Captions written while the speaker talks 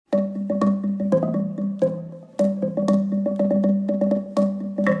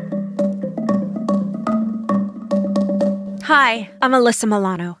Hi, I'm Alyssa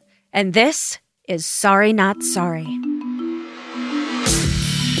Milano, and this is Sorry Not Sorry.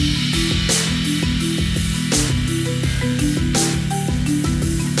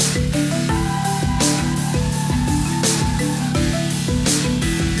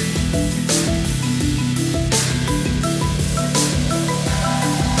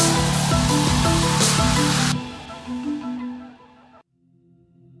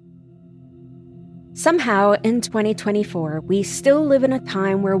 Somehow, in 2024, we still live in a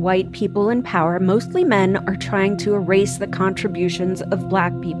time where white people in power, mostly men, are trying to erase the contributions of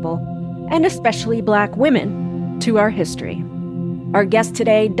Black people, and especially Black women, to our history. Our guest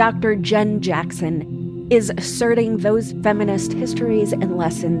today, Dr. Jenn Jackson, is asserting those feminist histories and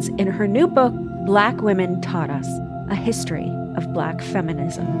lessons in her new book, Black Women Taught Us, A History of Black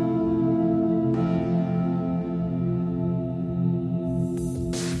Feminism.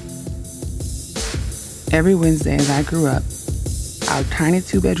 Every Wednesday as I grew up, our tiny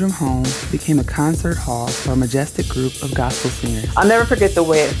two-bedroom home became a concert hall for a majestic group of gospel singers. I'll never forget the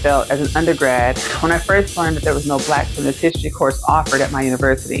way it felt as an undergrad when I first learned that there was no Black feminist history course offered at my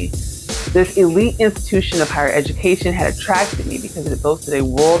university. This elite institution of higher education had attracted me because it boasted a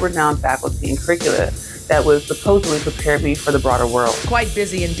world-renowned faculty and curricula that was supposedly prepared me for the broader world. Quite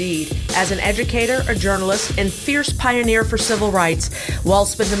busy indeed. As an educator, a journalist, and fierce pioneer for civil rights, Wall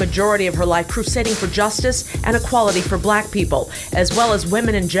spent the majority of her life crusading for justice and equality for Black people, as well as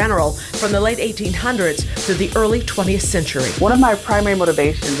women in general, from the late 1800s through the early 20th century. One of my primary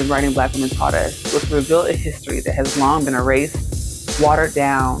motivations in writing Black Women Taught Us was to reveal a history that has long been erased, watered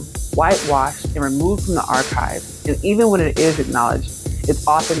down, whitewashed, and removed from the archives. And even when it is acknowledged, it's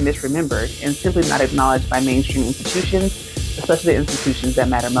often misremembered and simply not acknowledged by mainstream institutions, especially the institutions that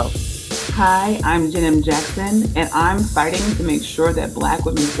matter most. Hi, I'm Jenn Jackson, and I'm fighting to make sure that Black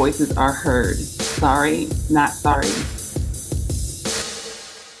women's voices are heard. Sorry, not sorry.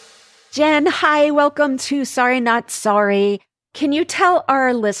 Jenn, hi, welcome to Sorry Not Sorry. Can you tell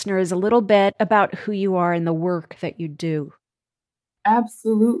our listeners a little bit about who you are and the work that you do?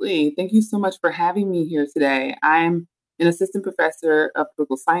 Absolutely. Thank you so much for having me here today. I'm an assistant professor of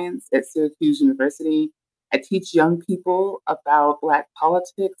political science at Syracuse University. I teach young people about Black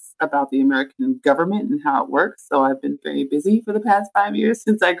politics, about the American government and how it works. So I've been very busy for the past 5 years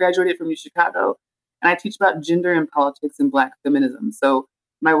since I graduated from Chicago. And I teach about gender and politics and Black feminism. So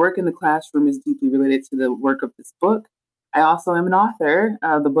my work in the classroom is deeply related to the work of this book. I also am an author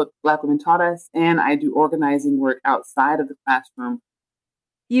of the book Black Women Taught Us, and I do organizing work outside of the classroom.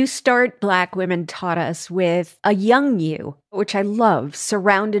 You start Black Women Taught Us with a young you, which I love,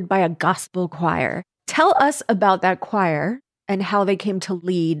 surrounded by a gospel choir. Tell us about that choir and how they came to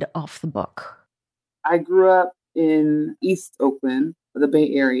lead off the book. I grew up in East Oakland, the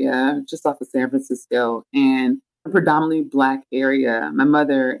Bay Area, just off of San Francisco, and a predominantly Black area. My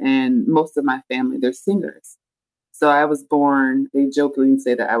mother and most of my family, they're singers. So I was born, they jokingly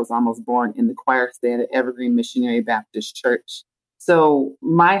say that I was almost born in the choir stand at Evergreen Missionary Baptist Church. So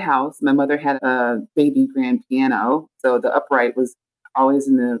my house, my mother had a baby grand piano. So the upright was always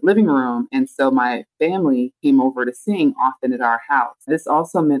in the living room. And so my family came over to sing often at our house. This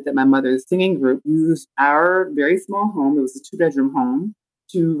also meant that my mother's singing group used our very small home, it was a 2-bedroom home,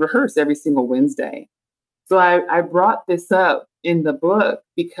 to rehearse every single Wednesday. So I brought this up in the book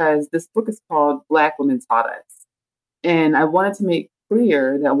because this book is called Black Women Taught Us. And I wanted to make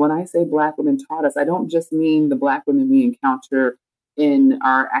clear that when I say Black Women Taught Us, I don't just mean the Black women we encounter in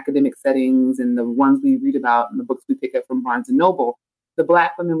our academic settings and the ones we read about in the books we pick up from Barnes and Noble, the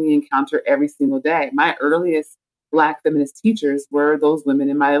Black women we encounter every single day. My earliest Black feminist teachers were those women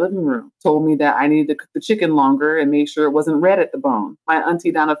in my living room, told me that I needed to cook the chicken longer and make sure it wasn't red at the bone. My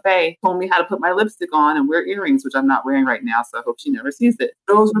auntie Donna Faye told me how to put my lipstick on and wear earrings, which I'm not wearing right now, so I hope she never sees it.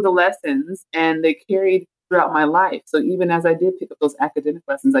 Those were the lessons, and they carried throughout my life. So even as I did pick up those academic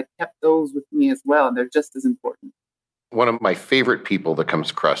lessons, I kept those with me as well, and they're just as important. One of my favorite people that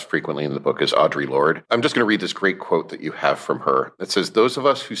comes across frequently in the book is Audre Lorde. I'm just going to read this great quote that you have from her. It says, "Those of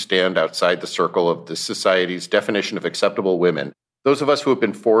us who stand outside the circle of this society's definition of acceptable women, those of us who have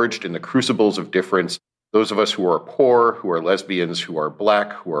been forged in the crucibles of difference, those of us who are poor, who are lesbians, who are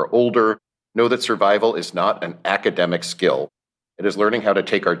Black, who are older, know that survival is not an academic skill. It is learning how to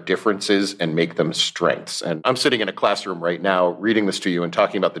take our differences and make them strengths." And I'm sitting in a classroom right now reading this to you and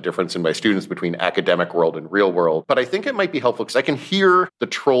talking about the difference in my students between academic world and real world. But I think it might be helpful because I can hear the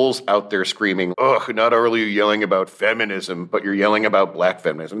trolls out there screaming, "Ugh, not only are you yelling about feminism, but you're yelling about Black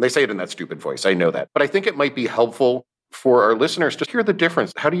feminism." They say it in that stupid voice. I know that. But I think it might be helpful for our listeners to hear the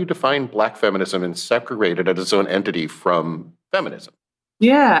difference. How do you define Black feminism and separate it as its own entity from feminism?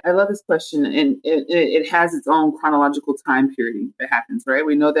 Yeah, I love this question. And it has its own chronological time period that happens, right?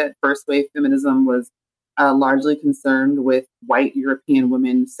 We know that first wave feminism was largely concerned with white European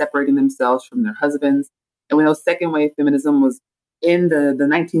women separating themselves from their husbands. And we know second wave feminism was in the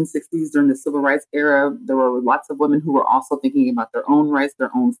 1960s during the civil rights era. There were lots of women who were also thinking about their own rights, their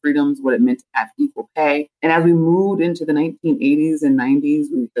own freedoms, what it meant to have equal pay. And as we moved into the 1980s and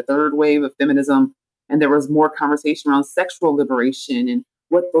 90s, the third wave of feminism, and there was more conversation around sexual liberation and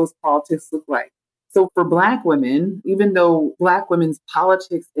what those politics look like. So for Black women, even though Black women's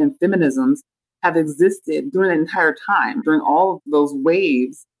politics and feminisms have existed during the entire time, during all of those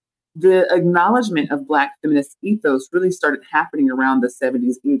waves, the acknowledgement of Black feminist ethos really started happening around the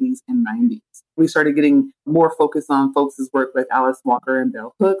 70s, 80s, and 90s. We started getting more focus on folks' work like Alice Walker and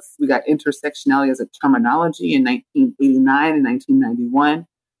Bell Hooks. We got intersectionality as a terminology in 1989 and 1991.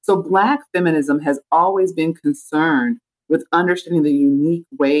 So Black feminism has always been concerned with understanding the unique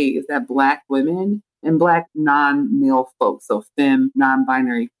ways that Black women and Black non-male folks, so femme,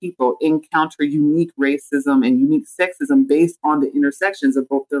 non-binary people, encounter unique racism and unique sexism based on the intersections of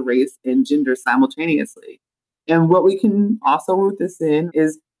both their race and gender simultaneously. And what we can also root this in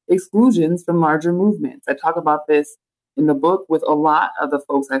is exclusions from larger movements. I talk about this in the book with a lot of the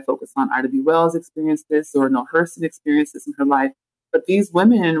folks I focus on. Ida B. Wells experienced this, or Nell Hurston experienced this in her life. But these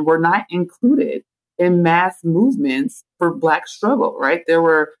women were not included in mass movements for Black struggle, right? There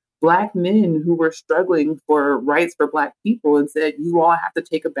were Black men who were struggling for rights for Black people and said, you all have to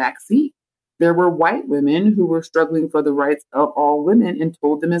take a back seat. There were white women who were struggling for the rights of all women and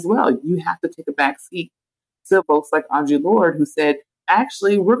told them as well, you have to take a back seat. So folks like Audre Lorde who said,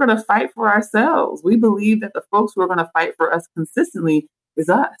 actually, we're going to fight for ourselves. We believe that the folks who are going to fight for us consistently is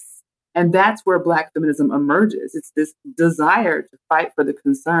us. And that's where Black feminism emerges. It's this desire to fight for the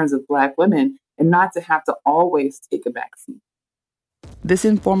concerns of Black women and not to have to always take a back seat. This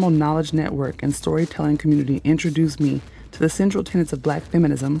informal knowledge network and storytelling community introduced me to the central tenets of Black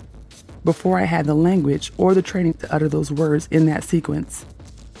feminism before I had the language or the training to utter those words in that sequence.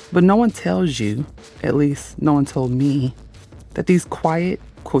 But no one tells you, at least no one told me, that these quiet,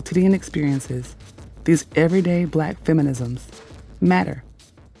 quotidian experiences, these everyday Black feminisms, matter.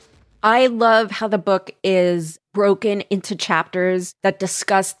 I love how the book is broken into chapters that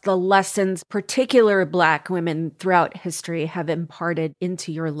discuss the lessons particular Black women throughout history have imparted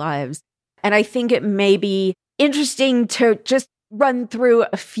into your lives. And I think it may be interesting to just run through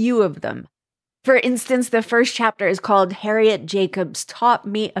a few of them. For instance, the first chapter is called Harriet Jacobs Taught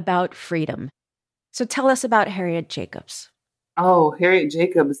Me About Freedom. So tell us about Harriet Jacobs. Oh, Harriet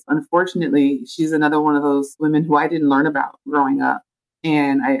Jacobs, unfortunately, she's another one of those women who I didn't learn about growing up.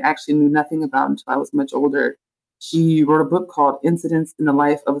 And I actually knew nothing about until I was much older. She wrote a book called Incidents in the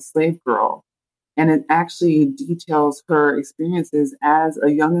Life of a Slave Girl. And it actually details her experiences as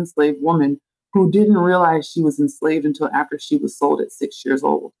a young enslaved woman who didn't realize she was enslaved until after she was sold at 6 years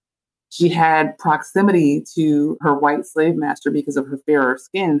old. She had proximity to her white slave master because of her fairer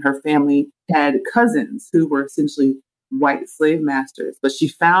skin. Her family had cousins who were essentially white slave masters, but she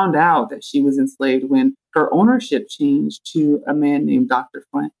found out that she was enslaved when her ownership changed to a man named Dr.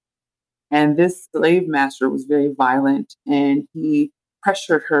 Flint. And this slave master was very violent and he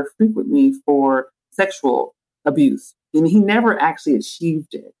pressured her frequently for sexual abuse. And he never actually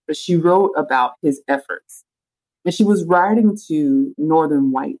achieved it, but she wrote about his efforts. And she was writing to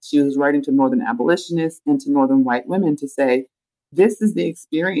Northern whites. She was writing to Northern abolitionists and to Northern white women to say, this is the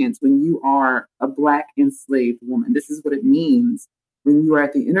experience when you are a Black enslaved woman. This is what it means when you are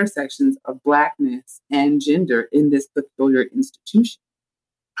at the intersections of Blackness and gender in this peculiar institution.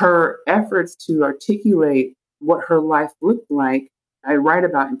 Her efforts to articulate what her life looked like, I write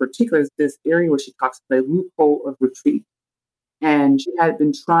about in particular, is this area where she talks about a loophole of retreat. And she had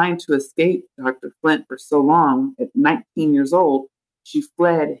been trying to escape Dr. Flint for so long. At 19 years old, she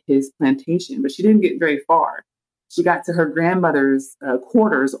fled his plantation, but she didn't get very far. She got to her grandmother's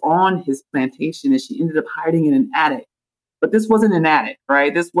quarters on his plantation, and she ended up hiding in an attic. But this wasn't an attic,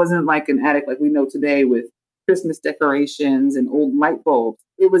 right? This wasn't like an attic like we know today with Christmas decorations and old light bulbs.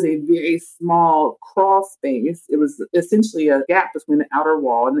 It was a very small crawl space. It was essentially a gap between the outer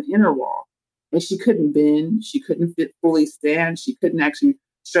wall and the inner wall. And she couldn't bend. She couldn't fully stand. She couldn't actually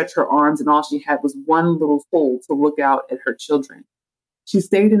stretch her arms. And all she had was one little hole to look out at her children. She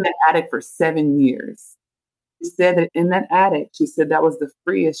stayed in the attic for 7 years. She said that in that attic, she said that was the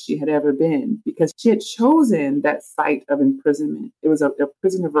freest she had ever been because she had chosen that site of imprisonment. It was a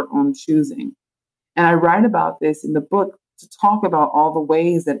prison of her own choosing. And I write about this in the book to talk about all the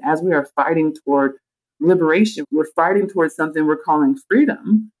ways that as we are fighting toward liberation, we're fighting towards something we're calling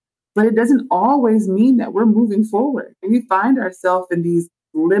freedom. But it doesn't always mean that we're moving forward. And we find ourselves in these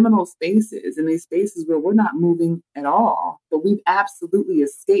liminal spaces, in these spaces where we're not moving at all, but we've absolutely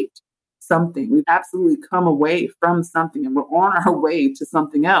escaped something. We've absolutely come away from something and we're on our way to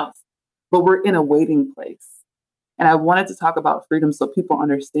something else, but we're in a waiting place. And I wanted to talk about freedom so people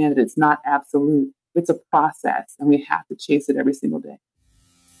understand that it's not absolute. It's a process and we have to chase it every single day.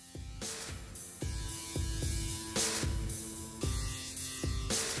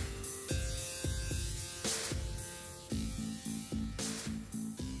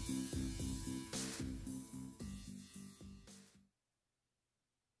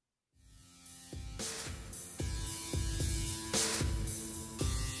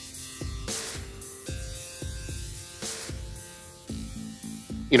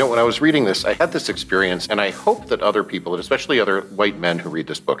 You know, when I was reading this, I had this experience, and I hope that other people, and especially other white men who read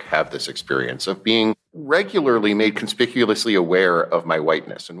this book, have this experience of being regularly made conspicuously aware of my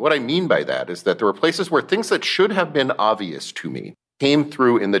whiteness. And what I mean by that is that there were places where things that should have been obvious to me came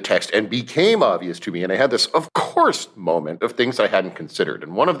through in the text and became obvious to me. And I had this, of course, moment of things I hadn't considered.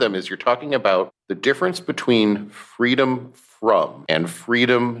 And one of them is you're talking about the difference between freedom from and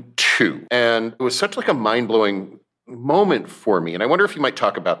freedom to. And it was such like a mind-blowing moment for me. And I wonder if you might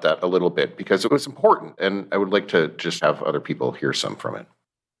talk about that a little bit, because it was important. And I would like to just have other people hear some from it.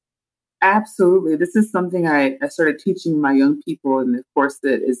 Absolutely. This is something I started teaching my young people in the course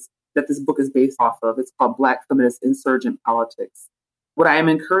that this book is based off of. It's called Black Feminist Insurgent Politics. What I am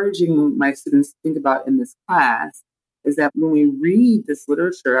encouraging my students to think about in this class is that when we read this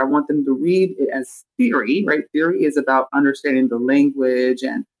literature, I want them to read it as theory, right? Theory is about understanding the language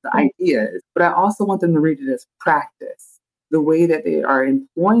and the ideas, but I also want them to read it as practice, the way that they are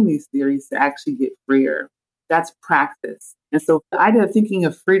employing these theories to actually get freer. That's practice. And so the idea of thinking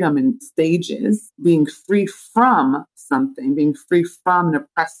of freedom in stages, being free from something, being free from an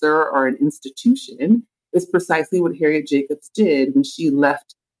oppressor or an institution, is precisely what Harriet Jacobs did when she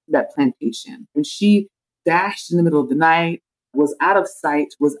left that plantation. When she dashed in the middle of the night, was out of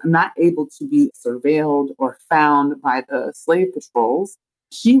sight, was not able to be surveilled or found by the slave patrols.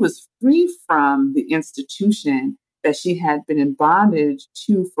 She was free from the institution that she had been in bondage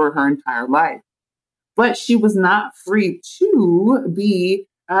to for her entire life. But she was not free to be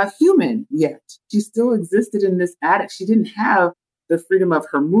human yet. She still existed in this attic. She didn't have the freedom of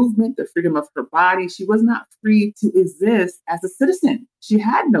her movement, the freedom of her body. She was not free to exist as a citizen. She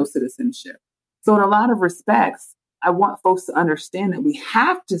had no citizenship. So in a lot of respects, I want folks to understand that we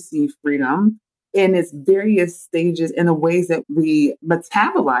have to see freedom in its various stages in the ways that we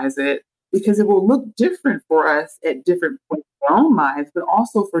metabolize it, because it will look different for us at different points in our own lives, but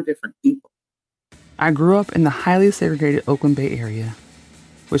also for different people. I grew up in the highly segregated Oakland Bay area,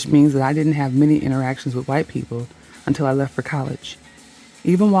 which means that I didn't have many interactions with white people until I left for college.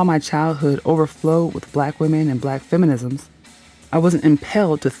 Even while my childhood overflowed with Black women and Black feminisms, I wasn't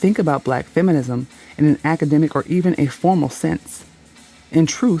impelled to think about Black feminism in an academic or even a formal sense. In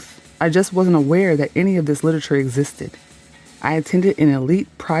truth, I just wasn't aware that any of this literature existed. I attended an elite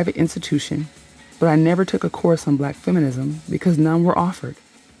private institution, but I never took a course on Black feminism because none were offered.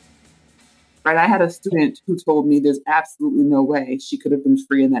 Right, I had a student who told me there's absolutely no way she could have been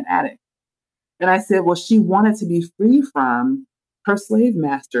free in that attic. And I said, well, she wanted to be free from her slave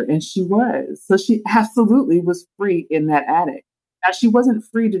master, and she was. So she absolutely was free in that attic. Now, she wasn't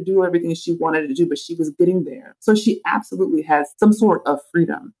free to do everything she wanted to do, but she was getting there. So she absolutely has some sort of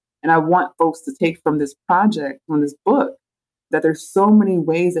freedom. And I want folks to take from this project, from this book, that there's so many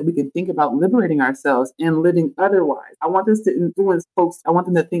ways that we can think about liberating ourselves and living otherwise. I want this to influence folks. I want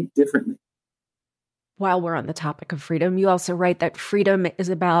them to think differently. While we're on the topic of freedom, you also write that freedom is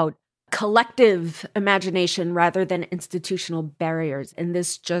about collective imagination rather than institutional barriers. And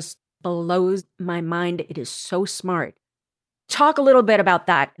this just blows my mind. It is so smart. Talk a little bit about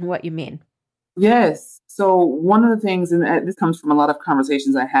that and what you mean. Yes. So one of the things, and this comes from a lot of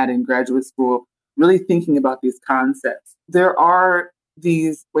conversations I had in graduate school, really thinking about these concepts. There are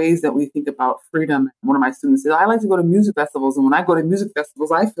these ways that we think about freedom. One of my students said, I like to go to music festivals. And when I go to music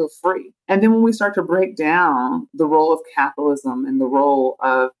festivals, I feel free. And then when we start to break down the role of capitalism and the role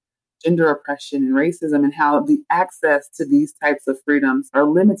of gender oppression and racism and how the access to these types of freedoms are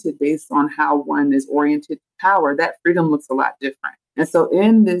limited based on how one is oriented to power, that freedom looks a lot different. And so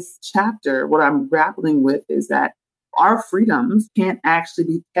in this chapter, what I'm grappling with is that our freedoms can't actually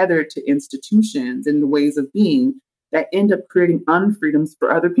be tethered to institutions and the ways of being that end up creating unfreedoms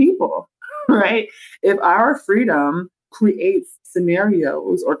for other people, right? If our freedom creates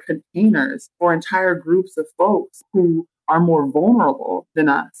scenarios or containers for entire groups of folks who are more vulnerable than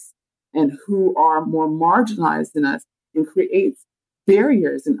us and who are more marginalized than us, and creates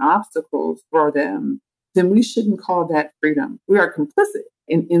barriers and obstacles for them, then we shouldn't call that freedom. We are complicit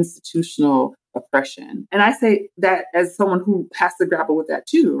in institutional oppression. And I say that as someone who has to grapple with that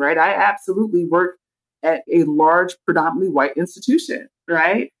too, right? I absolutely work at a large, predominantly white institution,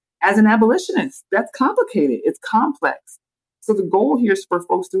 right? As an abolitionist, that's complicated. It's complex. So the goal here is for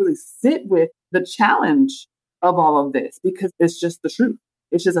folks to really sit with the challenge of all of this, because it's just the truth.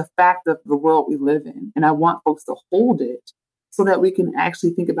 It's just a fact of the world we live in. And I want folks to hold it so that we can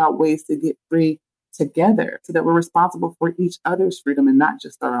actually think about ways to get free together, so that we're responsible for each other's freedom and not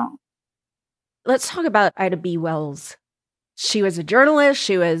just our own. Let's talk about Ida B. Wells. She was a journalist.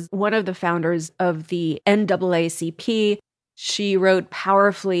 She was one of the founders of the NAACP. She wrote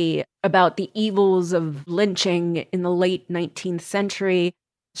powerfully about the evils of lynching in the late 19th century.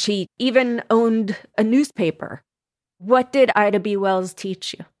 She even owned a newspaper. What did Ida B. Wells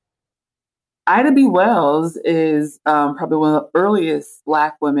teach you? Ida B. Wells is probably one of the earliest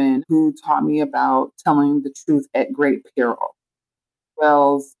Black women who taught me about telling the truth at great peril.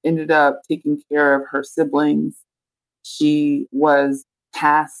 Wells ended up taking care of her siblings. She was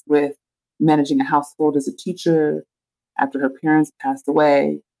tasked with managing a household as a teacher after her parents passed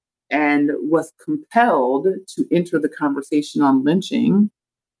away, and was compelled to enter the conversation on lynching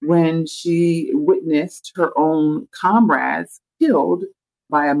when she witnessed her own comrades killed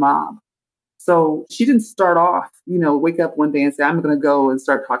by a mob. So she didn't start off, wake up one day and say, I'm going to go and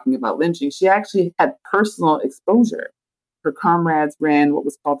start talking about lynching. She actually had personal exposure. Her comrades ran what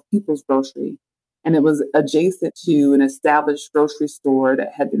was called People's Grocery, and it was adjacent to an established grocery store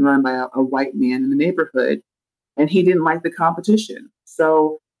that had been run by a white man in the neighborhood. And he didn't like the competition.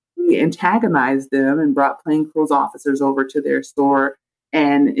 So he antagonized them and brought plainclothes officers over to their store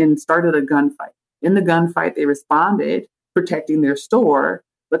and started a gunfight. In the gunfight, they responded, protecting their store.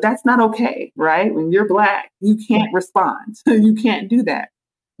 But that's not okay, right? When you're Black, you can't respond. You can't do that.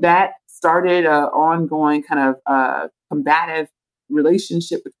 That started an ongoing kind of combative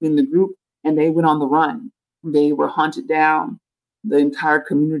relationship between the group, and they went on the run. They were hunted down. The entire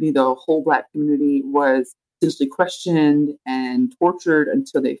community, the whole Black community, was essentially questioned and tortured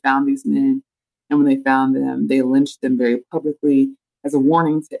until they found these men. And when they found them, they lynched them very publicly as a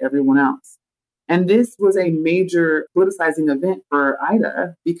warning to everyone else. And this was a major politicizing event for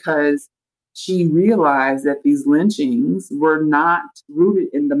Ida, because she realized that these lynchings were not rooted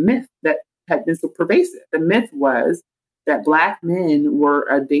in the myth that had been so pervasive. The myth was that Black men were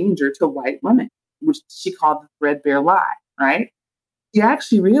a danger to white women, which she called the threadbare lie, right? She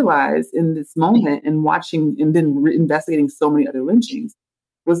actually realized in this moment, and watching and then investigating so many other lynchings,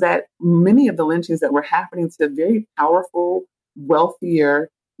 was that many of the lynchings that were happening to very powerful, wealthier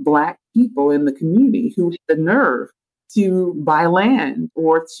Black people in the community who had the nerve to buy land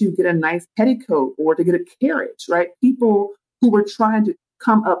or to get a nice petticoat or to get a carriage, right? People who were trying to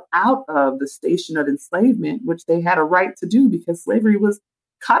come up out of the station of enslavement, which they had a right to do because slavery was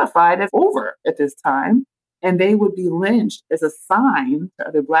codified as over at this time. And they would be lynched as a sign to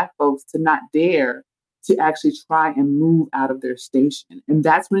other Black folks to not dare to actually try and move out of their station. And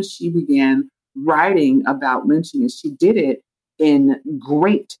that's when she began writing about lynching, and she did it in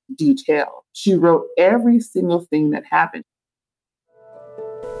great detail. She wrote every single thing that happened.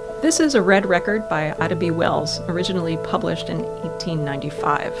 This is a read record by Ida B. Wells, originally published in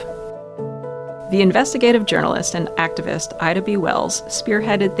 1895. The investigative journalist and activist Ida B. Wells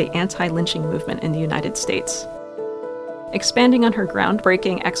spearheaded the anti-lynching movement in the United States. Expanding on her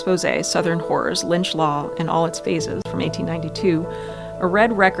groundbreaking exposé, Southern Horrors, Lynch Law in All Its Phases, from 1892, a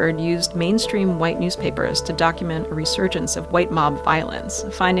red record used mainstream white newspapers to document a resurgence of white mob violence,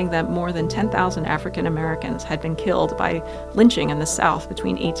 finding that more than 10,000 African Americans had been killed by lynching in the South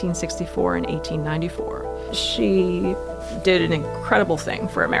between 1864 and 1894. She did an incredible thing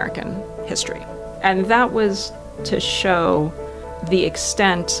for American history. And that was to show the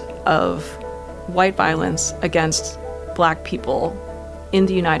extent of white violence against Black people in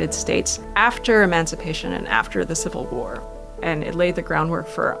the United States after emancipation and after the Civil War. And it laid the groundwork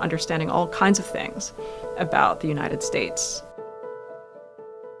for understanding all kinds of things about the United States.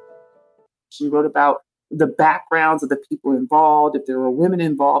 She wrote about the backgrounds of the people involved, if there were women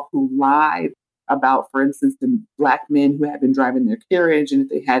involved who lied about, for instance, the Black men who had been driving their carriage, and if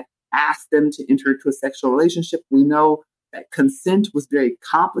they had asked them to enter into a sexual relationship. We know that consent was very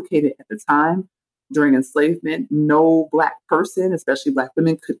complicated at the time. During enslavement, no Black person, especially Black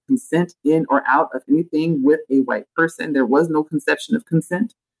women, could consent in or out of anything with a white person. There was no conception of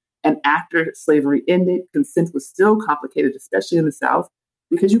consent. And after slavery ended, consent was still complicated, especially in the South,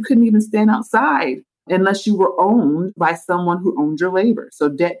 because you couldn't even stand outside unless you were owned by someone who owned your labor. So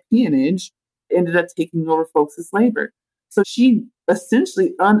debt peonage ended up taking over folks' labor. So she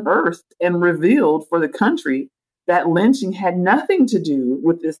essentially unearthed and revealed for the country that lynching had nothing to do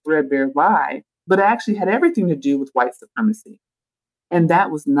with this threadbare lie, but actually had everything to do with white supremacy. And that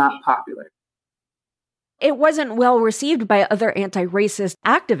was not popular. It wasn't well received by other anti-racist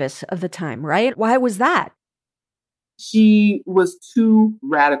activists of the time, right? Why was that? She was too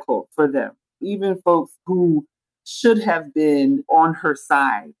radical for them. Even folks who should have been on her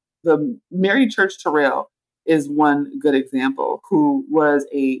side. The Mary Church Terrell is one good example, who was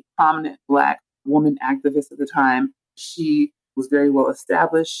a prominent Black woman activist at the time. She was very well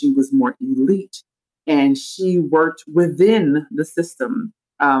established. She was more elite, and she worked within the system.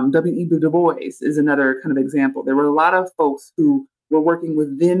 W.E.B. Du Bois is another kind of example. There were a lot of folks who were working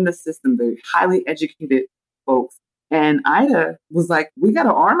within the system, very highly educated folks. And Ida was like, we got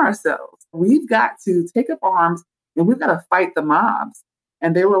to arm ourselves. We've got to take up arms and we've got to fight the mobs.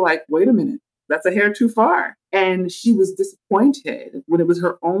 And they were like, wait a minute, that's a hair too far. And she was disappointed when it was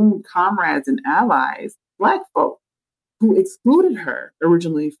her own comrades and allies, Black folk, who excluded her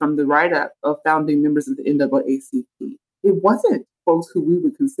originally from the write-up of founding members of the NAACP. It wasn't folks who we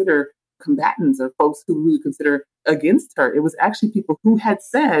would consider combatants or folks who we would consider against her. It was actually people who had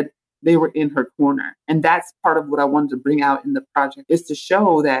said they were in her corner. And that's part of what I wanted to bring out in the project, is to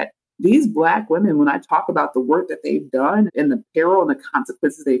show that these Black women, when I talk about the work that they've done and the peril and the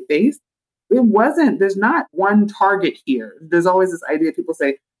consequences they face, there's not one target here. There's always this idea, people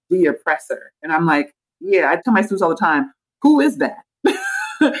say, the oppressor. And I'm like, yeah, I tell my students all the time, who is that?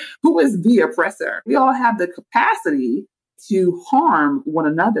 Who is the oppressor? We all have the capacity to harm one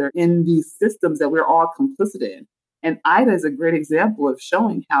another in these systems that we're all complicit in. And Ida is a great example of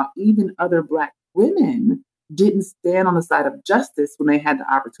showing how even other Black women didn't stand on the side of justice when they had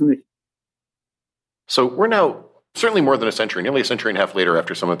the opportunity. So we're now certainly more than a century, nearly a century and a half later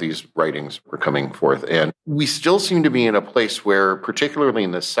after some of these writings were coming forth. And we still seem to be in a place where, particularly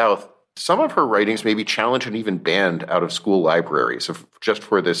in the South, some of her writings may be challenged and even banned out of school libraries just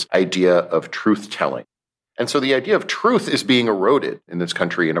for this idea of truth-telling. And so the idea of truth is being eroded in this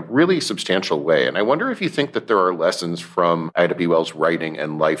country in a really substantial way. And I wonder if you think that there are lessons from Ida B. Wells' writing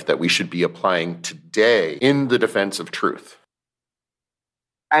and life that we should be applying today in the defense of truth.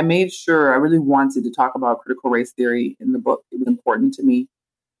 I made sure I really wanted to talk about critical race theory in the book. It was important to me.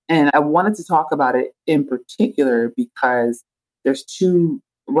 And I wanted to talk about it in particular because there's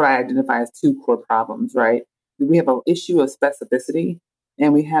what I identify as two core problems, right? We have an issue of specificity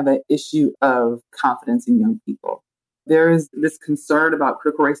and we have an issue of confidence in young people. There is this concern about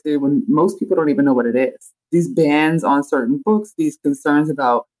critical race theory when most people don't even know what it is. These bans on certain books, these concerns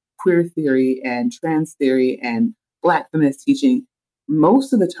about queer theory and trans theory and Black feminist teaching,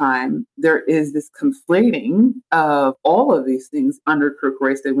 most of the time, there is this conflating of all of these things under critical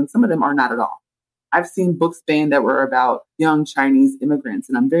race theory when some of them are not at all. I've seen books banned that were about young Chinese immigrants,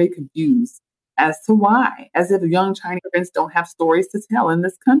 and I'm very confused as to why, as if young Chinese immigrants don't have stories to tell in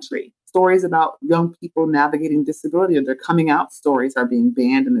this country. Stories about young people navigating disability or their coming out stories are being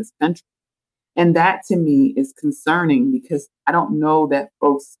banned in this country. And that to me is concerning because I don't know that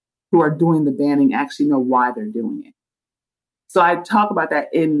folks who are doing the banning actually know why they're doing it. So I talk about that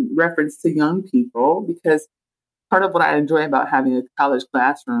in reference to young people because part of what I enjoy about having a college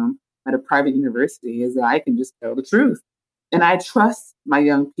classroom at a private university is that I can just tell the truth. And I trust my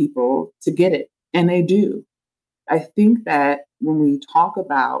young people to get it, and they do. I think that when we talk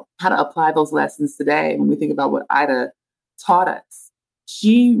about how to apply those lessons today, when we think about what Ida taught us,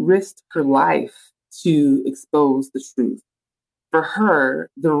 she risked her life to expose the truth. For her,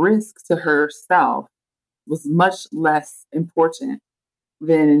 the risk to herself was much less important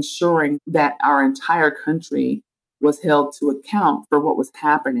than ensuring that our entire country was held to account for what was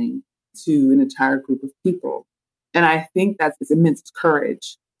happening to an entire group of people. And I think that's immense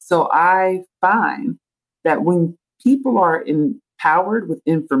courage. So I find that when people are empowered with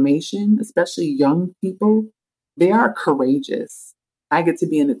information, especially young people, they are courageous. I get to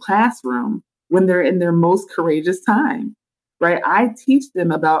be in the classroom when they're in their most courageous time, right? I teach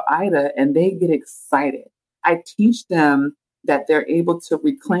them about Ida and they get excited. I teach them that they're able to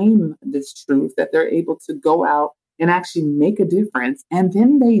reclaim this truth, that they're able to go out and actually make a difference. And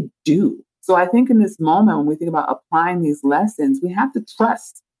then they do. So I think in this moment, when we think about applying these lessons, we have to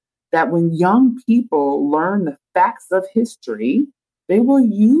trust that when young people learn the facts of history, they will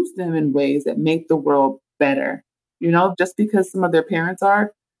use them in ways that make the world better. You know, just because some of their parents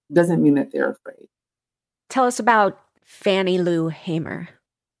are, doesn't mean that they're afraid. Tell us about Fannie Lou Hamer.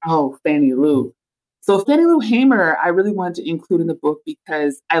 Oh, Fannie Lou. So Fannie Lou Hamer, I really wanted to include in the book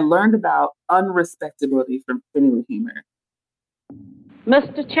because I learned about unrespectability from Fannie Lou Hamer.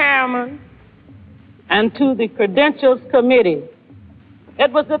 Mr. Chairman, and to the Credentials Committee.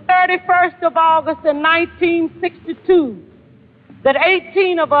 It was the 31st of August in 1962 that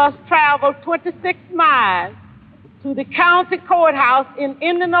 18 of us traveled 26 miles to the county courthouse in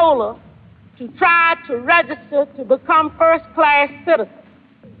Indianola to try to register to become first-class citizens.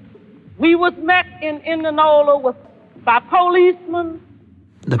 We was met in Indianola by policemen.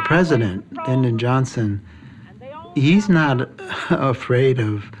 The president, Lyndon Johnson, he's not afraid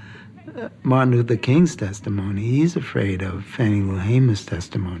of Martin Luther King's testimony. He's afraid of Fannie Lou Hamer's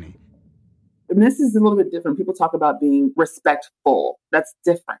testimony. And this is a little bit different. People talk about being respectful. That's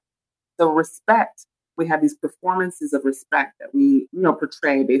different. So respect, we have these performances of respect that we,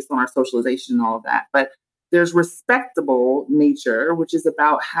 portray based on our socialization and all of that. But there's respectable nature, which is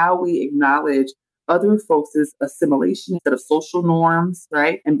about how we acknowledge other folks' assimilation instead of social norms,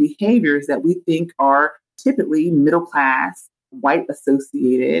 right? And behaviors that we think are typically middle class, white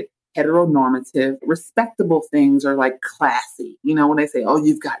associated, heteronormative. Respectable things are like classy. When they say, oh,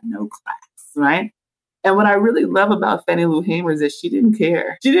 you've got no class, right? And what I really love about Fannie Lou Hamer is that she didn't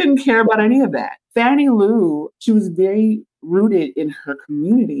care. She didn't care about any of that. Fannie Lou, she was very rooted in her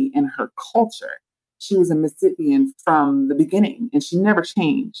community and her culture. She was a Mississippian from the beginning, and she never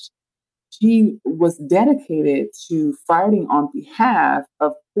changed. She was dedicated to fighting on behalf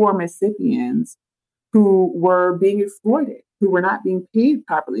of poor Mississippians who were being exploited, who were not being paid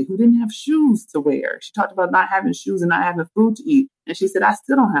properly, who didn't have shoes to wear. She talked about not having shoes and not having food to eat. And she said, I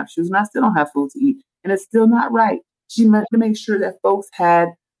still don't have shoes and I still don't have food to eat. And it's still not right. She meant to make sure that folks had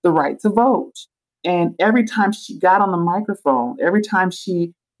the right to vote. And every time she got on the microphone, every time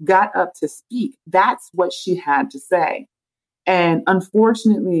she got up to speak, that's what she had to say. And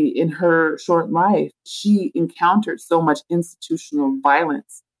unfortunately, in her short life, she encountered so much institutional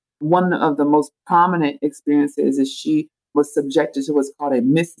violence. One of the most prominent experiences is she was subjected to what's called a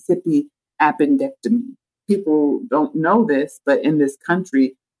Mississippi appendectomy. People don't know this, but in this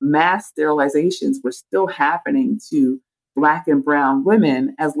country, mass sterilizations were still happening to Black and brown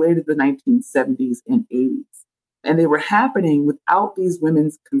women as late as the 1970s and 80s. And they were happening without these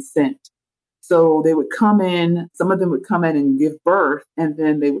women's consent. So they would come in, some of them would come in and give birth, and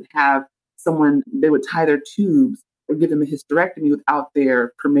then they would have they would tie their tubes or give them a hysterectomy without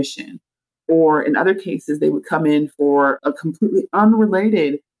their permission. Or in other cases, they would come in for a completely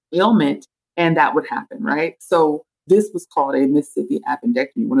unrelated ailment, and that would happen, right? So this was called a Mississippi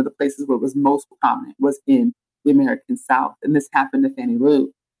appendectomy. One of the places where it was most prominent was in the American South, and this happened to Fannie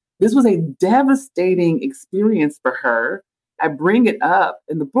Lou. This was a devastating experience for her. I bring it up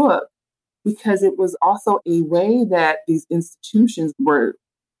in the book because it was also a way that these institutions were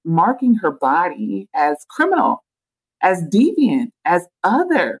marking her body as criminal, as deviant, as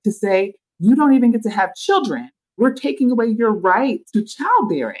other, to say, you don't even get to have children. We're taking away your right to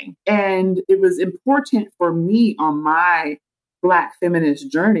childbearing. And it was important for me on my Black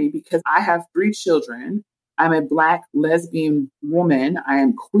feminist journey because I have 3 children. I'm a Black lesbian woman. I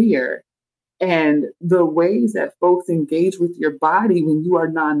am queer. And the ways that folks engage with your body when you are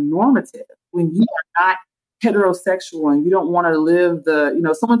non-normative, when you are not heterosexual and you don't want to live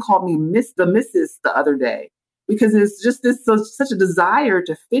someone called me the Mrs. the other day because it's just such a desire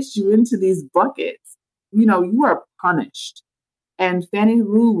to fit you into these buckets. You are punished. And Fannie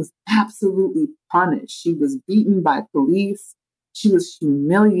Lou was absolutely punished. She was beaten by police. She was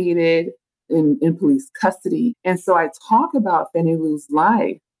humiliated in police custody. And so I talk about Fannie Lou's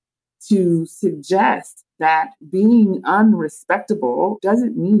life to suggest that being unrespectable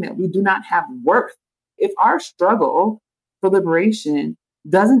doesn't mean that we do not have worth. If our struggle for liberation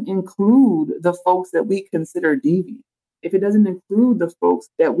doesn't include the folks that we consider deviant, if it doesn't include the folks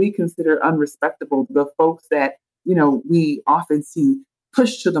that we consider unrespectable, the folks that, we often see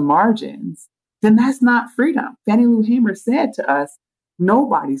pushed to the margins, then that's not freedom. Fannie Lou Hamer said to us,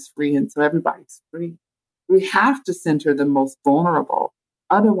 nobody's free until everybody's free. We have to center the most vulnerable.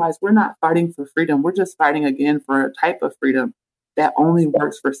 Otherwise, we're not fighting for freedom. We're just fighting again for a type of freedom that only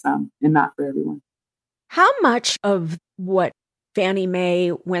works for some and not for everyone. How much of what Fannie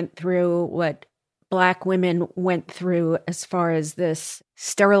Mae went through, what Black women went through as far as this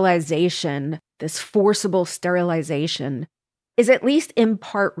sterilization, this forcible sterilization, is at least in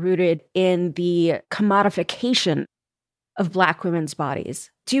part rooted in the commodification of Black women's bodies?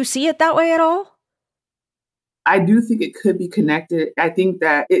 Do you see it that way at all? I do think it could be connected. I think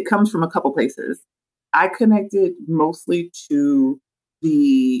that it comes from a couple places. I connected mostly to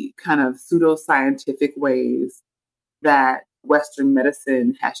the kind of pseudoscientific ways that Western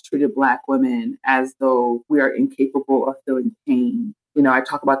medicine has treated Black women as though we are incapable of feeling pain. I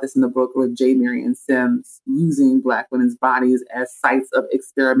talk about this in the book with J. Marion Sims, using Black women's bodies as sites of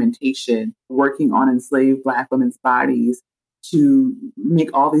experimentation, working on enslaved Black women's bodies to make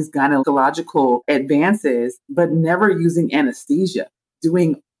all these gynecological advances, but never using anesthesia,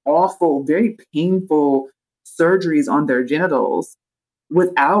 doing awful, very painful surgeries on their genitals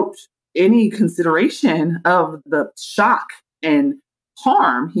without any consideration of the shock and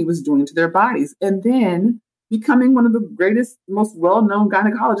harm he was doing to their bodies. And then becoming one of the greatest, most well-known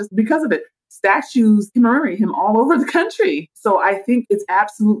gynecologists because of it. Statues commemorate him all over the country. So I think it's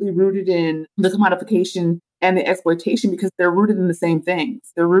absolutely rooted in the commodification and the exploitation because they're rooted in the same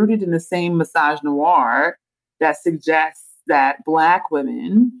things. They're rooted in the same misogynoir that suggests that Black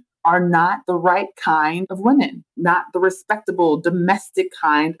women are not the right kind of women, not the respectable domestic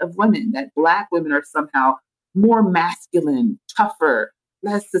kind of women, that Black women are somehow more masculine, tougher,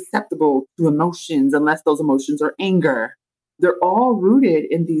 less susceptible to emotions unless those emotions are anger. They're all rooted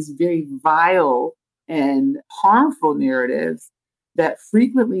in these very vile and harmful narratives that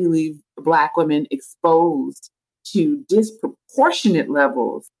frequently leave Black women exposed to disproportionate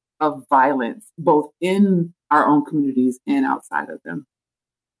levels of violence, both in our own communities and outside of them.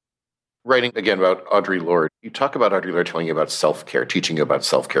 Writing again about Audre Lorde, you talk about Audre Lorde telling you about self-care, teaching you about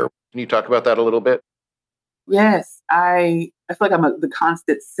self-care. Can you talk about that a little bit? Yes, I feel like I'm the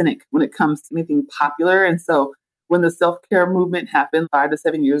constant cynic when it comes to anything popular. And so when the self-care movement happened 5 to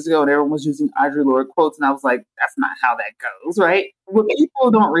 7 years ago and everyone was using Audre Lorde quotes, and I was like, that's not how that goes, right? What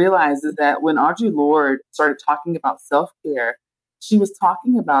people don't realize is that when Audre Lorde started talking about self-care, she was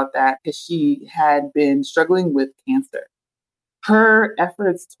talking about that because she had been struggling with cancer. Her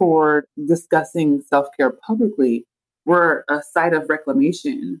efforts toward discussing self-care publicly were a site of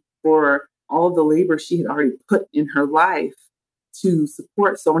reclamation for all the labor she had already put in her life to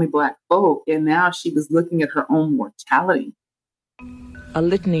support so many Black folk. And now she was looking at her own mortality. A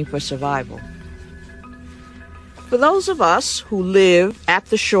litany for survival. For those of us who live at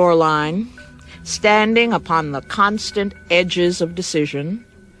the shoreline, standing upon the constant edges of decision,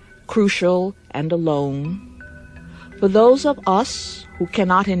 crucial and alone, for those of us who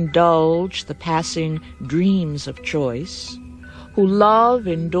cannot indulge the passing dreams of choice, who love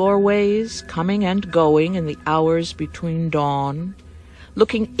in doorways coming and going in the hours between dawn,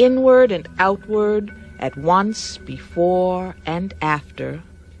 looking inward and outward at once before and after,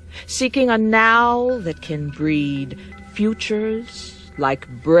 seeking a now that can breed futures like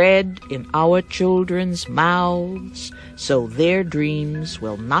bread in our children's mouths, so their dreams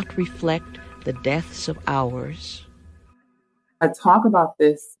will not reflect the deaths of ours. I talk about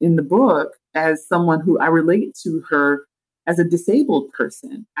this in the book as someone who I relate to her as a disabled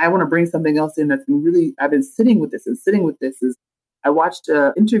person. I want to bring something else in that's been really, I've been sitting with this is I watched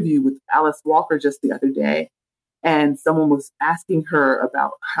an interview with Alice Walker just the other day, and someone was asking her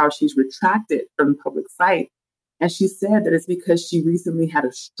about how she's retracted from public sight. And she said that it's because she recently had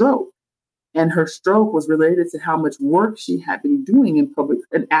a stroke. And her stroke was related to how much work she had been doing in public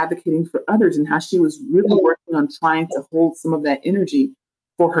and advocating for others, and how she was really working on trying to hold some of that energy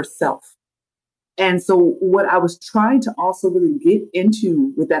for herself. And so what I was trying to also really get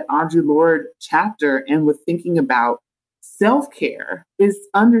into with that Audre Lorde chapter and with thinking about self-care is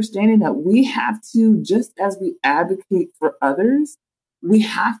understanding that we have to, just as we advocate for others, we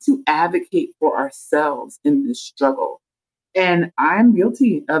have to advocate for ourselves in this struggle. And I'm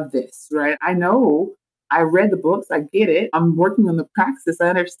guilty of this, right? I know, I read the books, I get it. I'm working on the practice. I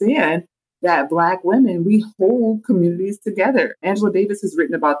understand that Black women, we hold communities together. Angela Davis has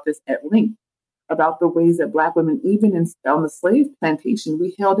written about this at length, about the ways that Black women, even on the slave plantation,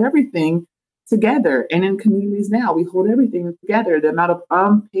 we held everything together. And in communities now, we hold everything together. The amount of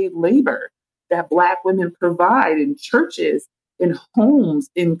unpaid labor that Black women provide in churches, in homes,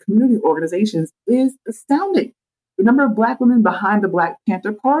 in community organizations is astounding. The number of Black women behind the Black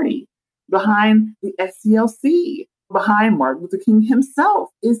Panther Party, behind the SCLC, behind Martin Luther King himself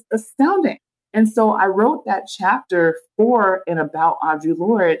is astounding. And so I wrote that chapter for and about Audre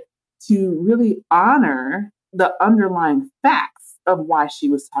Lorde to really honor the underlying facts of why she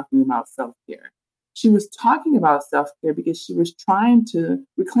was talking about self-care. She was talking about self-care because she was trying to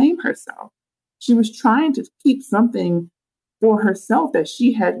reclaim herself. She was trying to keep something for herself that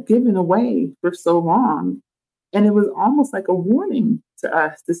she had given away for so long. And it was almost like a warning to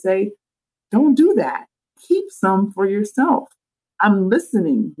us to say, don't do that. Keep some for yourself. I'm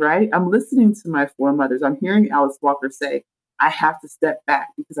listening, right? I'm listening to my foremothers. I'm hearing Alice Walker say, I have to step back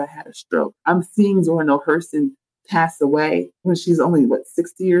because I had a stroke. I'm seeing Zora Neale Hurston pass away when she's only,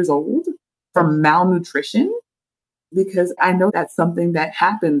 60 years old from malnutrition, because I know that's something that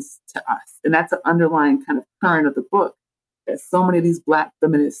happens to us. And that's an underlying kind of current of the book. that so many of these Black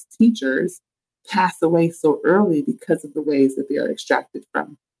feminist teachers pass away so early because of the ways that they are extracted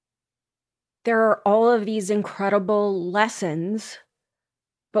from. There are all of these incredible lessons,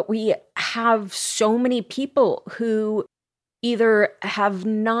 but we have so many people who either have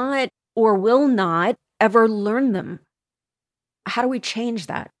not or will not ever learn them. How do we change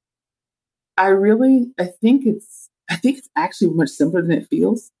that? I think it's actually much simpler than it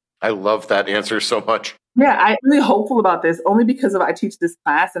feels. I love that answer so much. Yeah, I'm really hopeful about this only because I teach this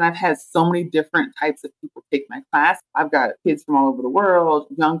class and I've had so many different types of people take my class. I've got kids from all over the world,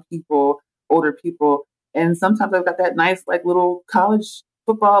 young people, older people, and sometimes I've got that nice like little college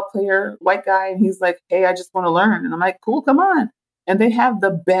football player, white guy, and he's like, "Hey, I just want to learn." And I'm like, "Cool, come on." And they have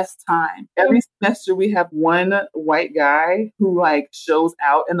the best time. Every semester we have one white guy who like shows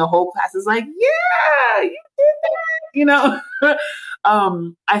out and the whole class is like, "Yeah, you did that."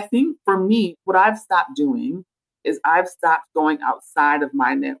 I think for me, what I've stopped doing is I've stopped going outside of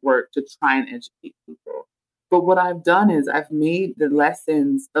my network to try and educate people. But what I've done is I've made the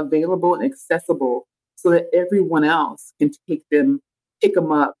lessons available and accessible so that everyone else can pick them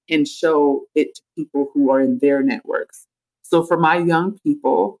up and show it to people who are in their networks. So for my young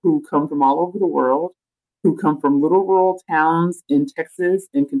people who come from all over the world, who come from little rural towns in Texas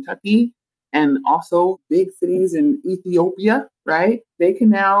and Kentucky, and also big cities in Ethiopia, right? They can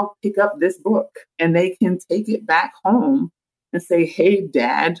now pick up this book and they can take it back home and say, "Hey,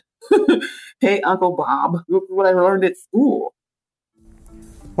 Dad, hey, Uncle Bob, look what I learned at school."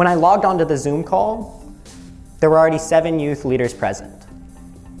 When I logged onto the Zoom call, there were already 7 youth leaders present.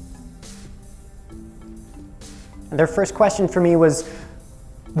 And their first question for me was,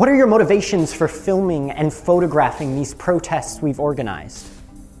 what are your motivations for filming and photographing these protests we've organized?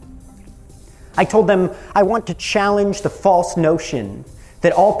 I told them I want to challenge the false notion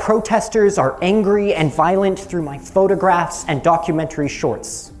that all protesters are angry and violent through my photographs and documentary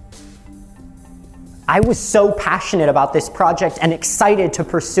shorts. I was so passionate about this project and excited to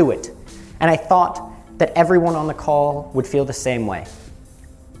pursue it, and I thought that everyone on the call would feel the same way.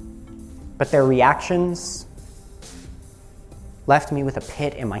 But their reactions left me with a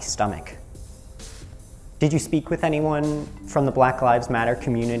pit in my stomach. Did you speak with anyone from the Black Lives Matter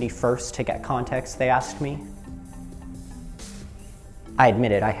community first to get context, they asked me. I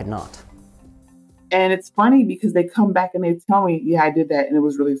admitted I had not. And it's funny because they come back and they tell me, "Yeah, I did that and it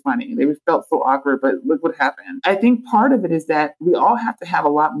was really funny." They felt so awkward, but look what happened. I think part of it is that we all have to have a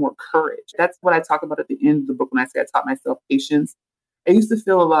lot more courage. That's what I talk about at the end of the book when I say I taught myself patience. I used to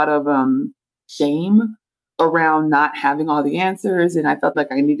feel a lot of shame around not having all the answers. And I felt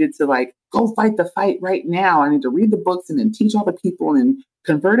like I needed to like go fight the fight right now. I need to read the books and then teach all the people and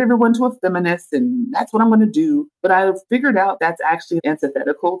convert everyone to a feminist. And that's what I'm going to do. But I figured out that's actually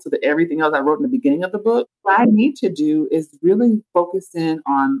antithetical to everything else I wrote in the beginning of the book. What I need to do is really focus in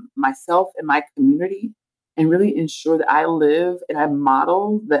on myself and my community and really ensure that I live and I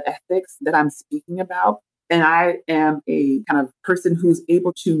model the ethics that I'm speaking about. And I am a kind of person who's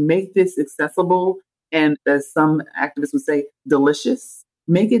able to make this accessible and, as some activists would say, delicious.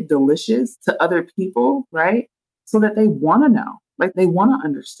 Make it delicious to other people, right? So that they want to know, like they want to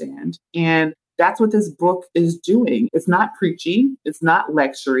understand. And that's what this book is doing. It's not preachy. It's not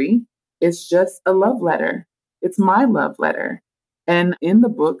lectury. It's just a love letter. It's my love letter. And in the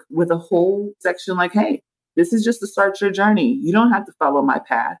book with a whole section like, hey, this is just to start your journey. You don't have to follow my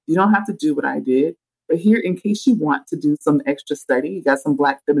path. You don't have to do what I did. But here, in case you want to do some extra study, you got some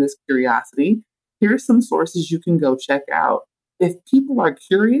Black feminist curiosity, here's some sources you can go check out. If people are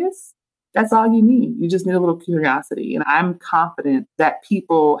curious, that's all you need. You just need a little curiosity. And I'm confident that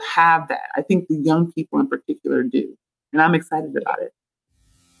people have that. I think the young people in particular do. And I'm excited about it.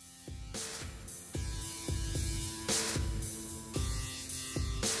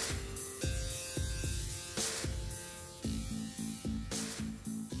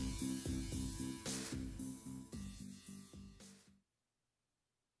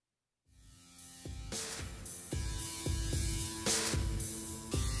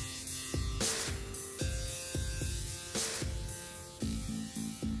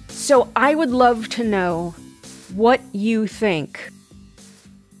 So I would love to know what you think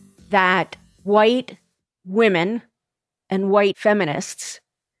that white women and white feminists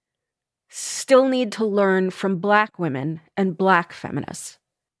still need to learn from Black women and Black feminists.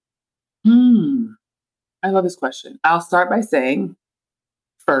 I love this question. I'll start by saying,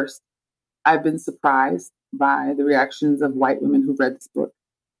 first, I've been surprised by the reactions of white women who read this book.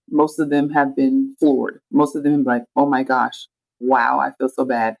 Most of them have been floored. Most of them have been like, "Oh my gosh, wow, I feel so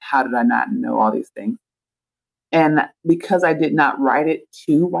bad. How did I not know all these things?" And because I did not write it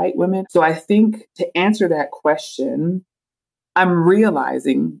to white women. So I think to answer that question, I'm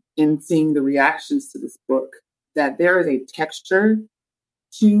realizing in seeing the reactions to this book that there is a texture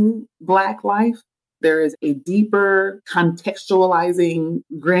to Black life. There is a deeper contextualizing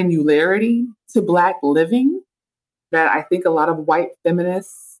granularity to Black living that I think a lot of white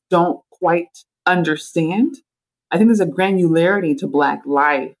feminists don't quite understand. I think there's a granularity to Black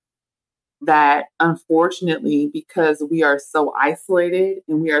life that, unfortunately, because we are so isolated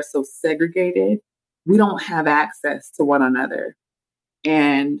and we are so segregated, we don't have access to one another.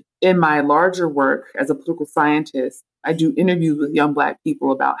 And in my larger work as a political scientist, I do interviews with young Black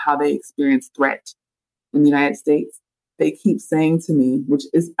people about how they experience threat in the United States. They keep saying to me, which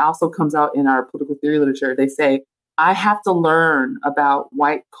is also comes out in our political theory literature, they say, I have to learn about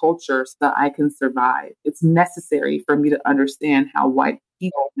white culture so that I can survive. It's necessary for me to understand how white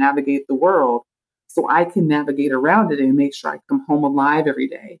people navigate the world so I can navigate around it and make sure I come home alive every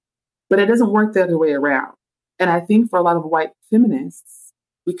day. But it doesn't work the other way around. And I think for a lot of white feminists,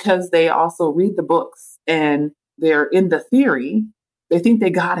 because they also read the books and they're in the theory, they think they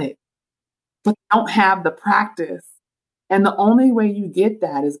got it, but they don't have the practice. And the only way you get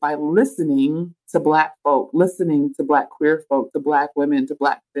that is by listening to Black folk, listening to Black queer folk, to Black women, to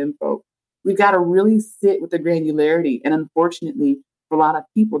Black femme folk. We've got to really sit with the granularity. And unfortunately, for a lot of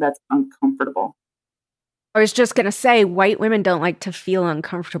people, that's uncomfortable. I was just going to say, white women don't like to feel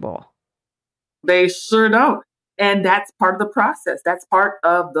uncomfortable. They sure don't. And that's part of the process. That's part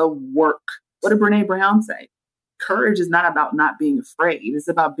of the work. What did Brene Brown say? Courage is not about not being afraid. It's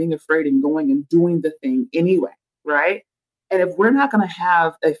about being afraid and going and doing the thing anyway, right? And if we're not going to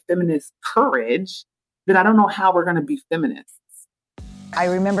have a feminist courage, then I don't know how we're going to be feminists. I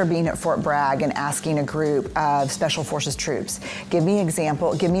remember being at Fort Bragg and asking a group of Special Forces troops, give me an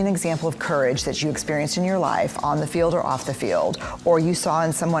example of courage that you experienced in your life on the field or off the field, or you saw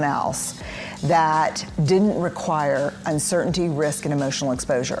in someone else that didn't require uncertainty, risk, and emotional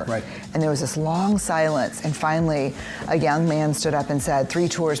exposure. Right. And there was this long silence, and finally a young man stood up and said, 3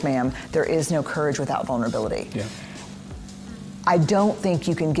 tours, ma'am, there is no courage without vulnerability. Yeah. I don't think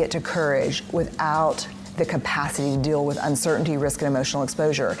you can get to courage without the capacity to deal with uncertainty, risk, and emotional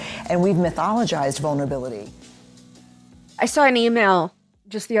exposure. And we've mythologized vulnerability. I saw an email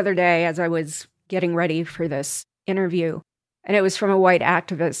just the other day as I was getting ready for this interview, and it was from a white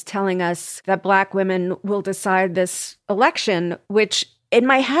activist telling us that Black women will decide this election, which in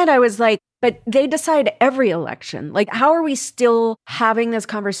my head I was like, but they decide every election. Like, how are we still having this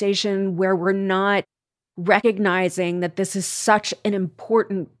conversation where we're not recognizing that this is such an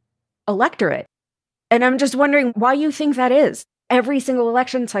important electorate? And I'm just wondering why you think that is. Every single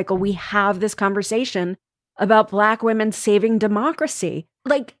election cycle, we have this conversation about Black women saving democracy.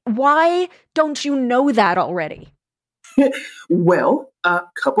 Like, why don't you know that already? Well, a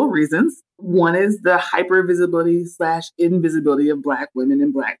couple reasons. One is the hypervisibility/invisibility of Black women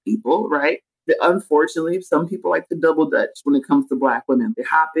and Black people, right? Unfortunately, some people like to double dutch when it comes to Black women. They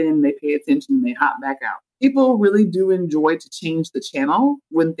hop in, they pay attention, and they hop back out. People really do enjoy to change the channel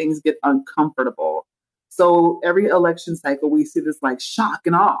when things get uncomfortable. So every election cycle, we see this like shock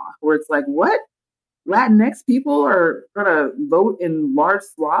and awe, where it's like, what? Latinx people are going to vote in large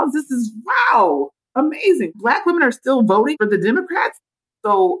swaths? This is, wow, amazing. Black women are still voting for the Democrats.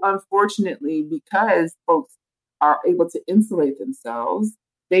 So unfortunately, because folks are able to insulate themselves,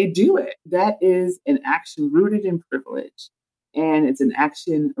 they do it. That is an action rooted in privilege. And it's an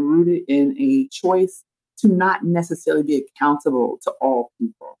action rooted in a choice to not necessarily be accountable to all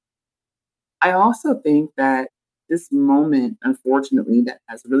people. I also think that this moment, unfortunately, that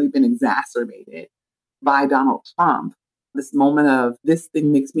has really been exacerbated by Donald Trump, this moment of this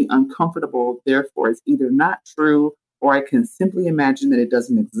thing makes me uncomfortable, therefore it's either not true or I can simply imagine that it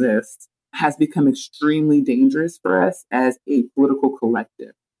doesn't exist, has become extremely dangerous for us as a political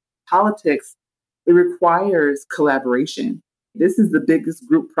collective. Politics, it requires collaboration. This is the biggest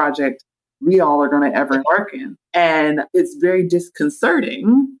group project we all are going to ever embark in. And it's very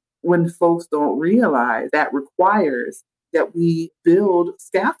disconcerting when folks don't realize that requires that we build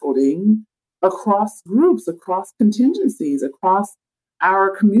scaffolding across groups, across contingencies, across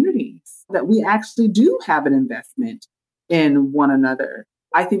our communities, that we actually do have an investment in one another.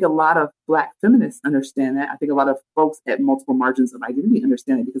 I think a lot of Black feminists understand that. I think a lot of folks at multiple margins of identity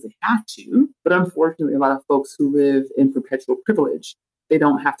understand it because they have to. But unfortunately, a lot of folks who live in perpetual privilege, they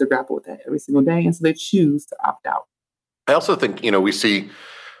don't have to grapple with that every single day. And so they choose to opt out. I also think, we see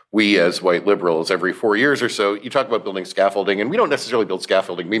we as white liberals, every 4 years or so, you talk about building scaffolding, and we don't necessarily build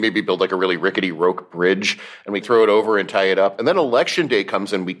scaffolding. We maybe build like a really rickety rope bridge, and we throw it over and tie it up. And then election day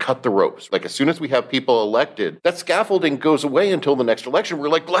comes and we cut the ropes. Like as soon as we have people elected, that scaffolding goes away until the next election. We're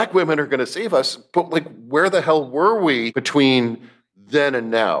like, Black women are going to save us. But like, where the hell were we between then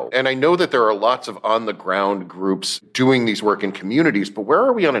and now? And I know that there are lots of on-the-ground groups doing these work in communities, but where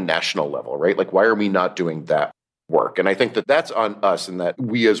are we on a national level, right? Like, why are we not doing that work? And I think that that's on us, and that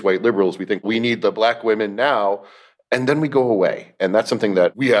we as white liberals, we think we need the Black women now, and then we go away. And that's something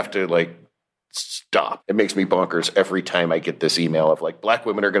that we have to like stop. It makes me bonkers every time I get this email of like, Black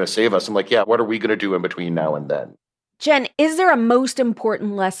women are going to save us. I'm like, yeah, what are we going to do in between now and then? Jenn, is there a most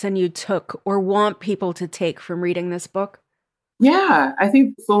important lesson you took or want people to take from reading this book? Yeah, I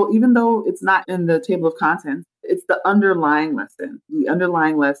think so. Even though it's not in the table of contents, it's the underlying lesson. The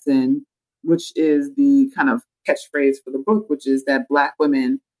underlying lesson, which is the kind of catchphrase for the book, which is that Black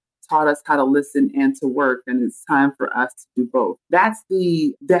women taught us how to listen and to work, and it's time for us to do both. That's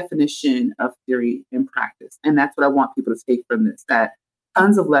the definition of theory and practice. And that's what I want people to take from this, that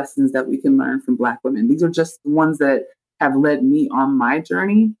tons of lessons that we can learn from Black women. These are just the ones that have led me on my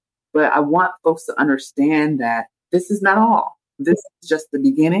journey. But I want folks to understand that this is not all. This is just the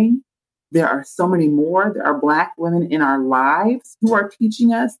beginning. There are so many more. There are Black women in our lives who are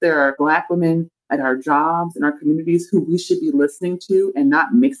teaching us. There are Black women at our jobs, in our communities, who we should be listening to and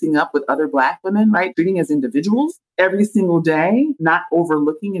not mixing up with other Black women, right? Treating as individuals every single day, not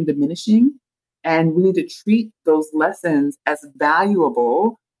overlooking and diminishing. And we need to treat those lessons as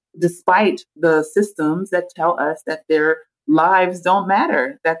valuable, despite the systems that tell us that their lives don't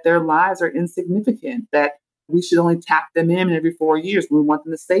matter, that their lives are insignificant, that we should only tap them in every 4 years when we want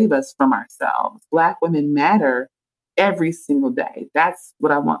them to save us from ourselves. Black women matter every single day. That's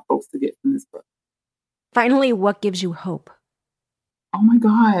what I want folks to get from this book. Finally, what gives you hope? Oh my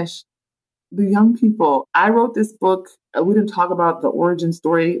gosh, the young people. I wrote this book. We didn't talk about the origin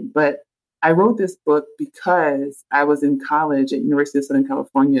story, but I wrote this book because I was in college at University of Southern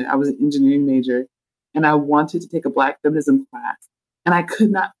California. I was an engineering major, and I wanted to take a Black feminism class. And I could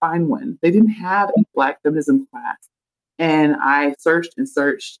not find one. They didn't have a Black feminism class. And I searched,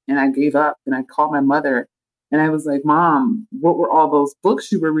 and I gave up. And I called my mother, and I was like, Mom, what were all those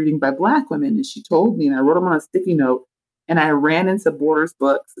books you were reading by Black women? And she told me, and I wrote them on a sticky note. And I ran into Borders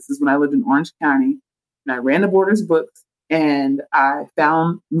Books. This is when I lived in Orange County. And I ran to Borders Books, and I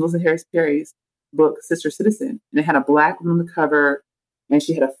found Melissa Harris Perry's book, Sister Citizen. And it had a Black woman on the cover, and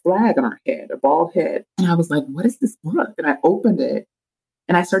she had a flag on her head, a bald head. And I was like, what is this book? And I opened it.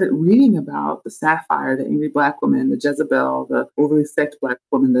 And I started reading about the Sapphire, the angry Black woman, the Jezebel, the overly sexed Black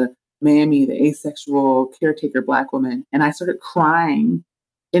woman, the Mammy, the asexual caretaker Black woman. And I started crying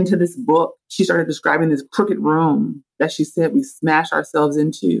into this book. She started describing this crooked room that she said we smash ourselves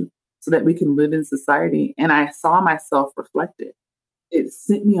into so that we can live in society. And I saw myself reflected. It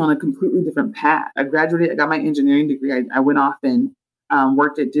sent me on a completely different path. I graduated, I got my engineering degree. I went off and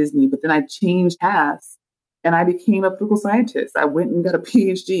worked at Disney, but then I changed paths. And I became a political scientist. I went and got a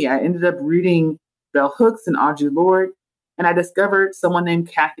PhD. I ended up reading Bell Hooks and Audre Lorde. And I discovered someone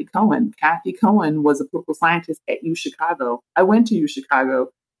named Kathy Cohen. Kathy Cohen was a political scientist at UChicago. I went to UChicago.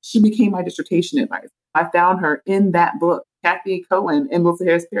 She became my dissertation advisor. I found her in that book. Kathy Cohen and Melissa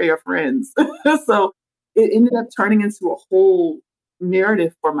Harris Perry are friends. So it ended up turning into a whole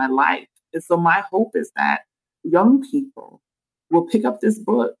narrative for my life. And so my hope is that young people will pick up this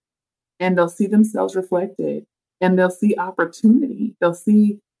book, and they'll see themselves reflected, and they'll see opportunity. They'll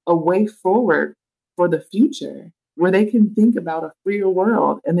see a way forward for the future where they can think about a freer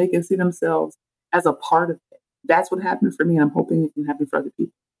world, and they can see themselves as a part of it. That's what happened for me, and I'm hoping it can happen for other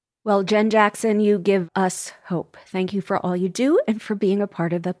people. Well, Jenn Jackson, you give us hope. Thank you for all you do and for being a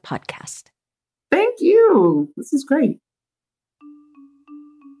part of the podcast. Thank you. This is great.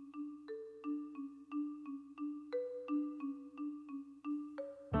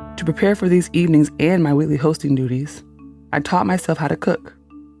 To prepare for these evenings and my weekly hosting duties, I taught myself how to cook.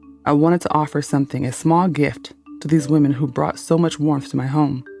 I wanted to offer something, a small gift, to these women who brought so much warmth to my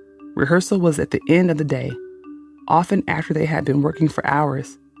home. Rehearsal was at the end of the day, often after they had been working for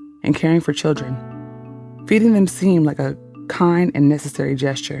hours and caring for children. Feeding them seemed like a kind and necessary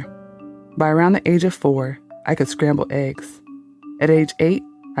gesture. By around the age of 4, I could scramble eggs. At age 8,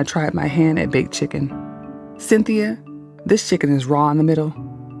 I tried my hand at baked chicken. Cynthia, this chicken is raw in the middle.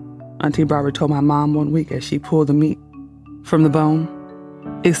 Auntie Barbara told my mom one week as she pulled the meat from the bone,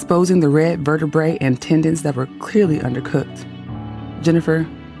 exposing the red vertebrae and tendons that were clearly undercooked. Jennifer,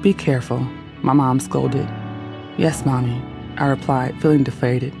 be careful, my mom scolded. Yes, Mommy, I replied, feeling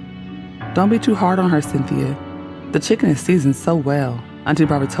deflated. Don't be too hard on her, Cynthia. The chicken is seasoned so well. Auntie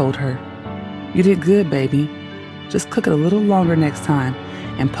Barbara told her. You did good, baby. Just cook it a little longer next time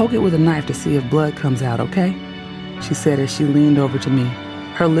and poke it with a knife to see if blood comes out, okay? She said as she leaned over to me,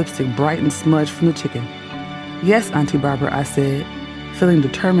 her lipstick bright and smudged from the chicken. Yes, Auntie Barbara, I said, feeling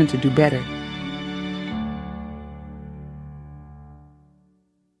determined to do better.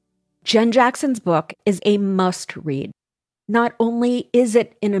 Jenn Jackson's book is a must-read. Not only is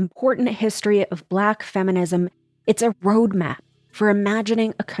it an important history of Black feminism, it's a roadmap for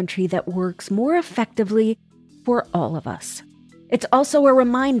imagining a country that works more effectively for all of us. It's also a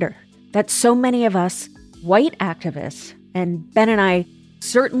reminder that so many of us, white activists, and Ben and I,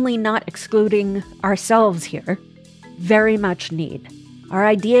 certainly not excluding ourselves here, very much need. Our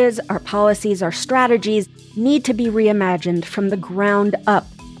ideas, our policies, our strategies need to be reimagined from the ground up,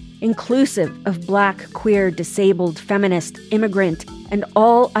 inclusive of Black, queer, disabled, feminist, immigrant, and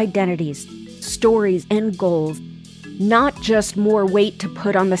all identities, stories, and goals, not just more weight to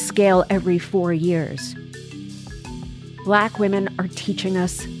put on the scale every 4 years. Black women are teaching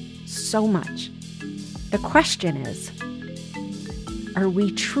us so much. The question is, are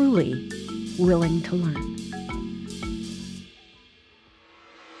we truly willing to learn?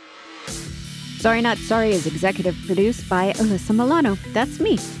 Sorry Not Sorry is executive produced by Alyssa Milano. That's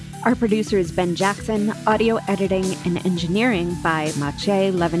me. Our producer is Ben Jackson, audio editing and engineering by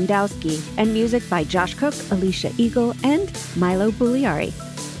Maciej Lewandowski, and music by Josh Cook, Alicia Eagle, and Milo Bugliari.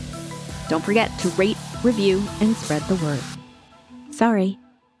 Don't forget to rate, review, and spread the word. Sorry,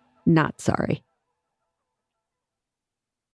 not sorry.